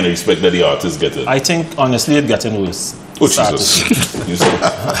getting kind of respect that the artist getting. I think honestly, it's getting worse. Oh Jesus!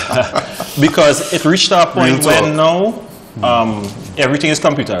 Because it reached a point when now everything is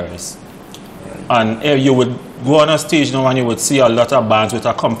computerized, and you would go on a stage now and you would see a lot of bands with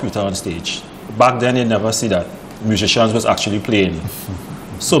a computer on stage. Back then, you never see that. Musicians was actually playing.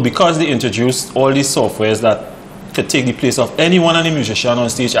 So because they introduced all these softwares that could take the place of any one of the musicians on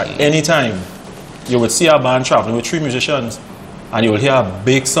stage at any time, you would see a band traveling with 3 musicians and you will hear a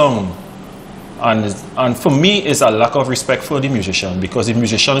big sound. And for me, it's a lack of respect for the musician, because the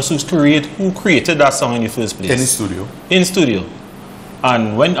musician is who created that song in the first place. In the studio. In studio.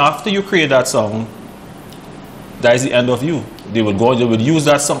 And when after you create that song, that is the end of you. They would use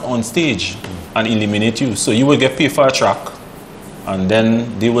that song on stage and eliminate you. So you will get paid for a track, and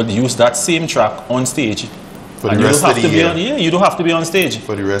then they would use that same track on stage. For the rest of the year. You don't have to be on stage.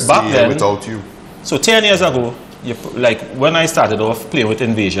 For the rest of the year without you. So 10 years ago, like when I started off playing with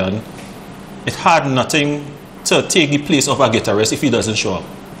Invasion, it had nothing to take the place of a guitarist if he doesn't show up.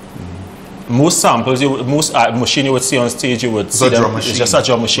 Most samples, most machine you would see on stage, you would see them, it's just a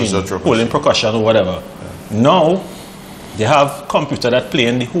drum machine, holding percussion or whatever. Now, they have computer that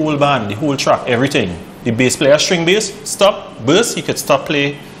playing the whole band, the whole track, everything. The bass player, string bass, stop, burst, he could stop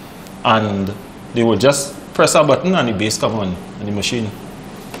play, and they would just press a button and the bass come on in the machine.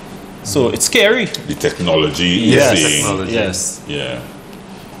 So it's scary. The technology Yes.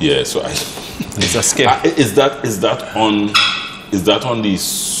 Yeah, so it's a scare. Is that on the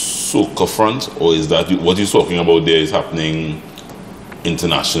soca front, or is that what you're talking about there is happening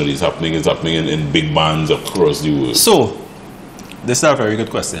internationally? It's happening in big bands across the world. So this is a very good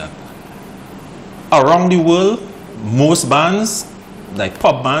question. Around the world, most bands, like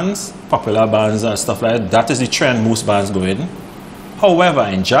pop bands, popular bands and stuff like that is the trend most bands go in. However,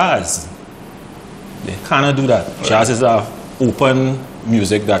 in jazz, they cannot do that. Right. Jazz is a open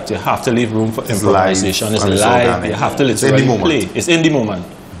music that you have to leave room for improvisation. It's live. You have to literally play. It's in the moment.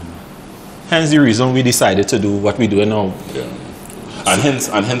 Hence the reason we decided to do what we do now. Yeah. And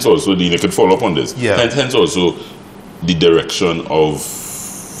hence also the, you could follow up on this. Yeah. Hence also the direction of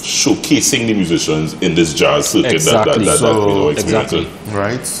showcasing the musicians in this jazz circuit Exactly.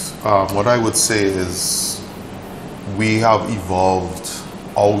 Right. What I would say is we have evolved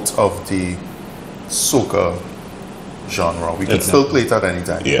out of the soca genre. We could still play it at any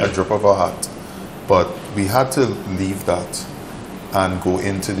time, a drop of a hat. But we had to leave that and go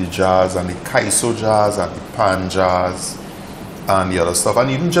into the jazz and the Kaiso jazz and the pan jazz and the other stuff,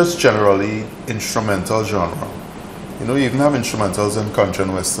 and even just generally instrumental genre. You know, you even have instrumentals in country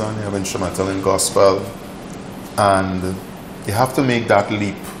and western, you have instrumental in gospel, and you have to make that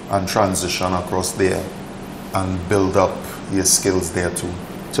leap and transition across there and build up your skills there too,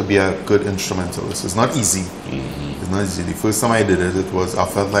 to be a good instrumentalist. It's not easy. It's not easy. The first time I did it, I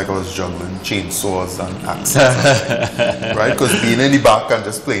felt like I was juggling chainsaws and axes, right? Because being in the back and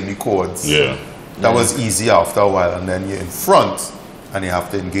just playing the chords, that was easy after a while. And then you're in front and you have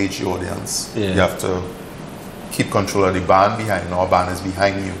to engage the audience. You have to keep control of the band behind. Our band is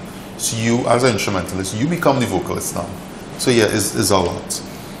behind you. So you, as an instrumentalist, you become the vocalist now. So yeah, it's a lot.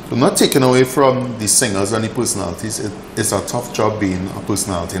 But not taken away from the singers and the personalities. It's a tough job being a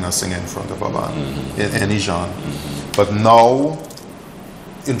personality and a singer in front of a band in any genre. But now,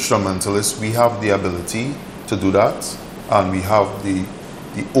 instrumentalists, we have the ability to do that, and we have the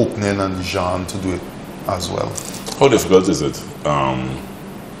opening and the genre to do it as well. How difficult is it?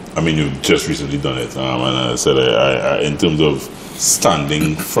 I mean, you've just recently done it, and I said, in terms of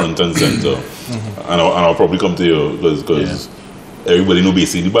standing front and center, and I'll probably come to you because everybody know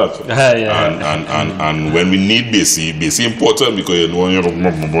Basie in the back. And when we need Basie important because you know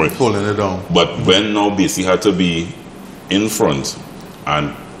you're pulling it down. But when now Basie had to be in front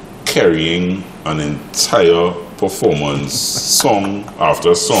and carrying an entire performance, song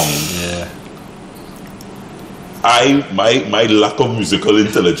after song. My lack of musical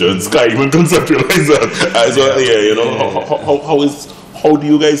intelligence can't even conceptualize that. How do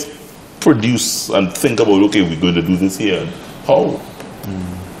you guys produce and think about, okay, we're going to do this here? How?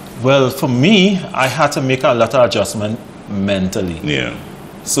 Well, for me, I had to make a lot of adjustment mentally. Yeah.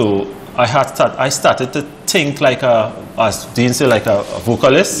 So I started to think like as Dean said, like a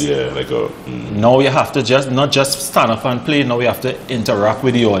vocalist. Yeah, like a. Now you have to not just stand up and play. Now you have to interact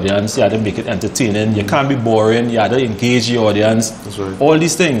with the audience. You have to make it entertaining. You can't be boring. You have to engage the audience. That's right. All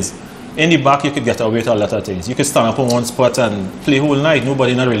these things. In the back, you could get away with a lot of things. You could stand up on one spot and play whole night.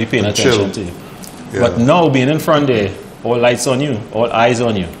 Nobody not really paying attention to you. Yeah. But now being in front there, all lights on you, all eyes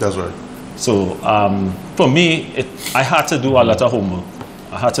on you. That's right. So for me, I had to do a lot of homework.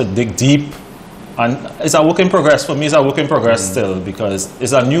 I had to dig deep, and it's a work in progress. For me, it's a work in progress still, because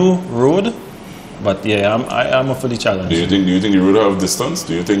it's a new road. But yeah, I'm fully challenged. Do you think the road have distance?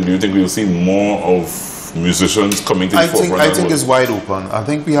 Do you think we'll see more of musicians coming to the forefront? I think it's wide open. I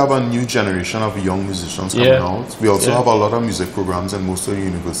think we have a new generation of young musicians coming out. We also have a lot of music programs in most of the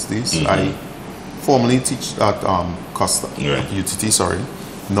universities. I formerly teach at UTT, sorry.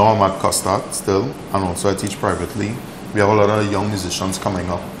 Now I'm at Custard still, and also I teach privately. We have a lot of young musicians coming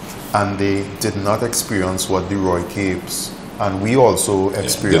up, and they did not experience what the Roy Capes, and we also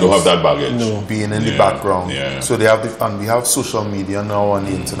experienced. They don't have that baggage. Being in the background. So they have and we have social media now on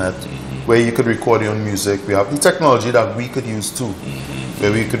the internet, where you could record your own music. We have the technology that we could use too,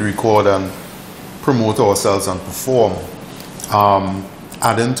 where we could record and promote ourselves and perform.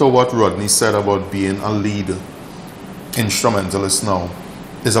 Adding to what Rodney said about being a lead instrumentalist now,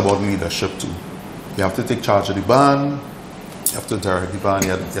 is about leadership too. You have to take charge of the band, you have to direct the band,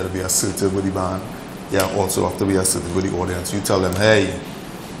 you have to be assertive with the band, you also have to be assertive with the audience. You tell them, hey,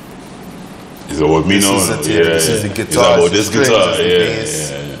 it's about me now. This is the guitar, it's about this guitar,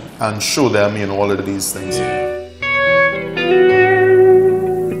 bass, and show them all of these things.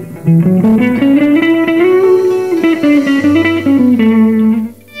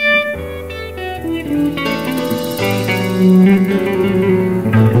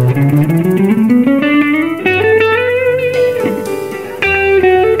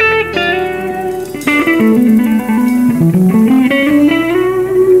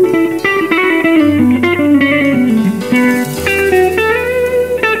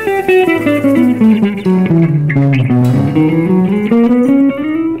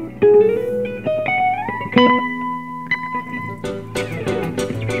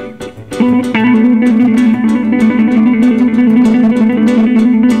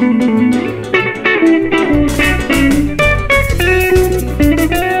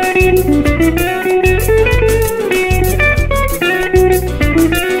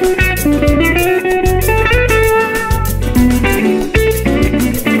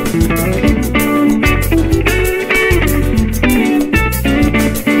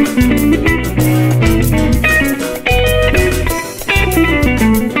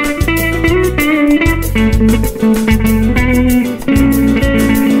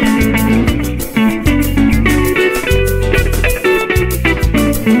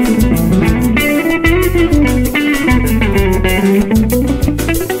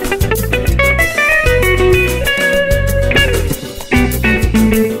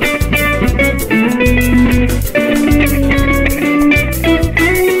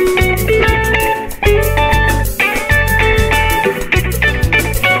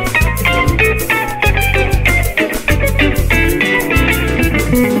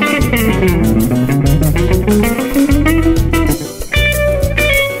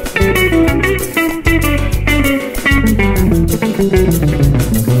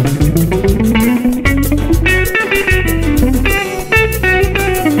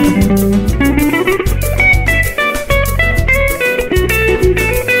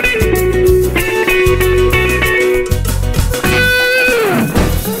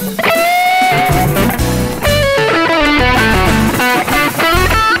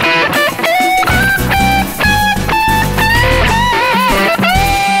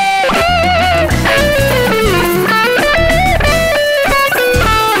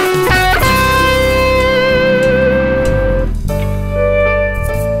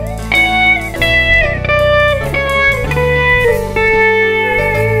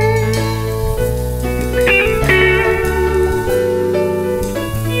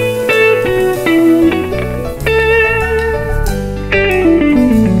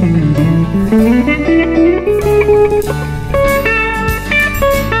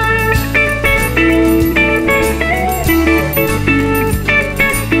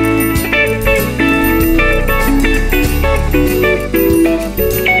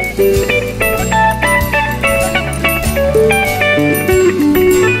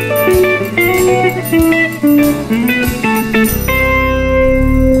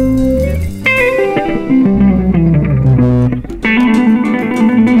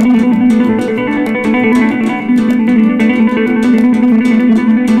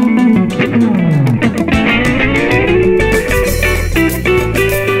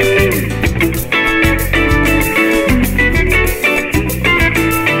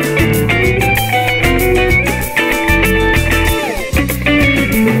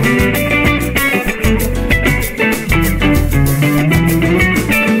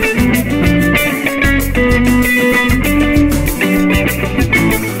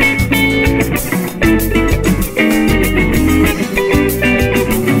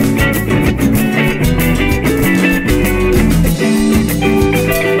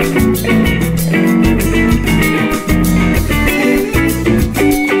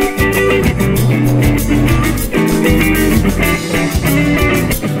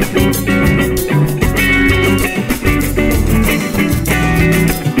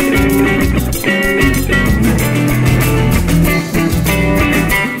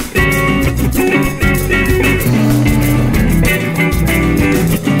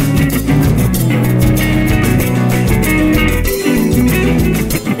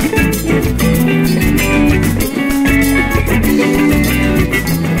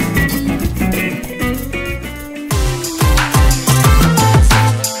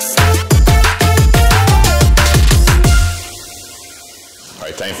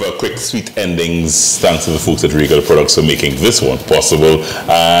 Time for a quick sweet endings. Thanks to the folks at Regal Products for making this one possible.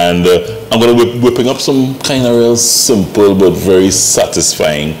 And I'm going to be whipping up some kind of real simple but very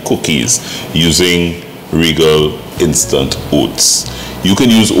satisfying cookies using Regal Instant Oats. You can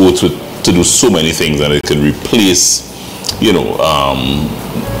use oats to do so many things, and it can replace, you know,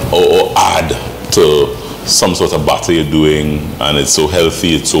 or add to some sort of batter you're doing, and it's so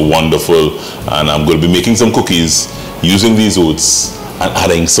healthy, it's so wonderful. And I'm going to be making some cookies using these oats and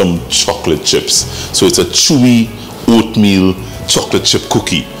adding some chocolate chips. So it's a chewy oatmeal chocolate chip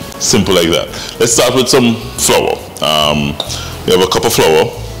cookie. Simple like that. Let's start with some flour. We have a cup of flour.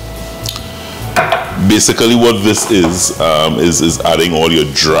 Basically what this is adding all your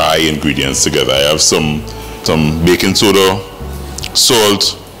dry ingredients together. I have some baking soda,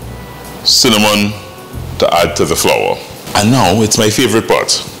 salt, cinnamon to add to the flour. And now it's my favorite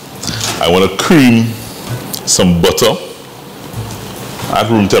part. I want to cream some butter at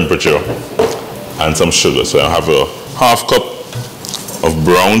room temperature and some sugar. So I have a half cup of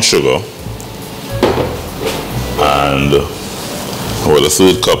brown sugar and a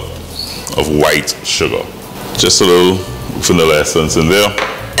third cup of white sugar. Just a little vanilla essence in there.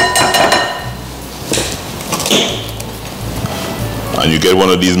 And you get one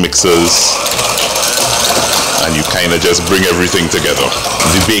of these mixers and you kind of just bring everything together.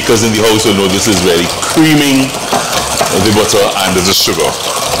 The bakers in the house will know this is really creaming the butter and the sugar.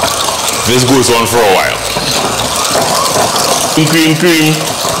 This goes on for a while. Cream, cream.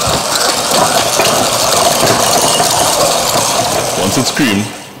 Once it's creamed,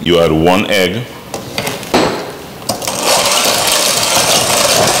 you add 1 egg.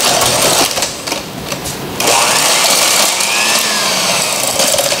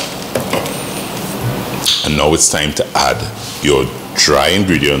 And now it's time to add your dry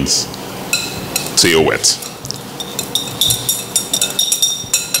ingredients to your wet.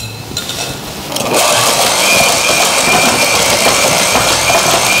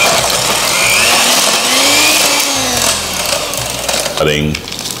 Adding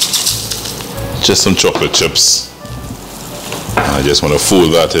just some chocolate chips. And I just want to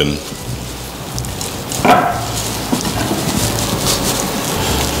fold that in.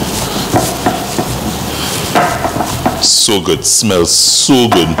 So good, smells so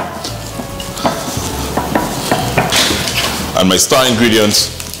good. And my star ingredient,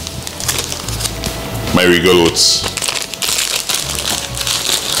 my Regal oats.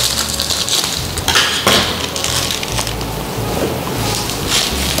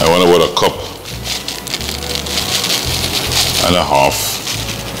 I want about a cup and a half.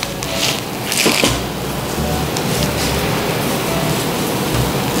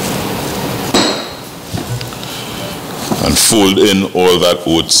 And fold in all that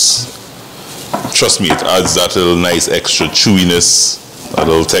oats. Trust me, it adds that little nice extra chewiness, that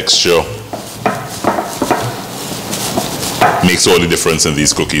little texture. Makes all the difference in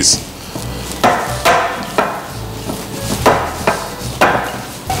these cookies.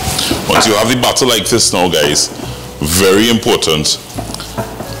 Once you have the batter like this now, guys, very important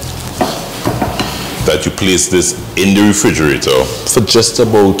that you place this in the refrigerator for just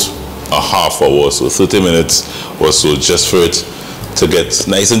about a half hour or so, 30 minutes or so, just for it to get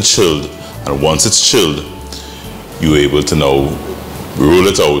nice and chilled. And once it's chilled, you're able to now roll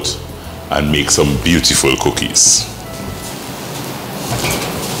it out and make some beautiful cookies.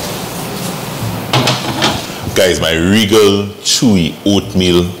 Guys, my Regal Chewy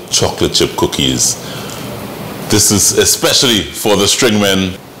Oatmeal Chocolate Chip Cookies. This is especially for the string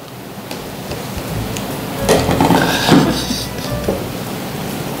men.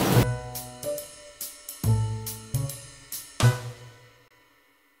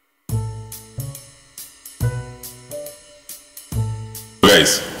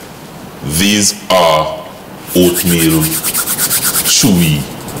 Guys, these are oatmeal chewy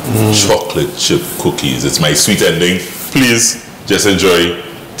chocolate chip cookies. It's my sweet ending. Please just enjoy,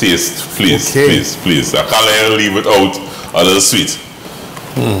 taste, please, okay. Please, please. I can't let you leave without a little sweet.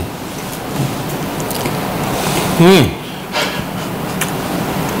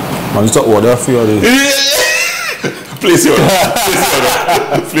 I need to order for you. Place your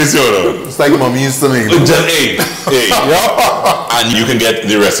order. Place your order. It's like mommy used to make. Just hey. And you can get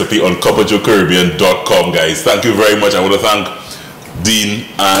the recipe on cupofjoecaribbean.com, guys. Thank you very much. I want to thank Dean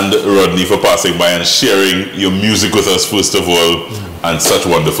and Rodney for passing by and sharing your music with us, first of all, and such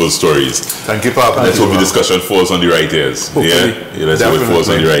wonderful stories. Thank you, Papa. Let's hope the discussion falls on the right ears. Yeah, let's hope it falls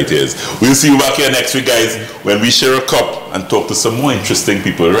on the right ears. We'll see you back here next week, guys, when we share a cup and talk to some more interesting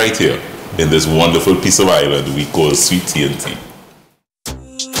people right here in this wonderful piece of island we call Sweet TNT.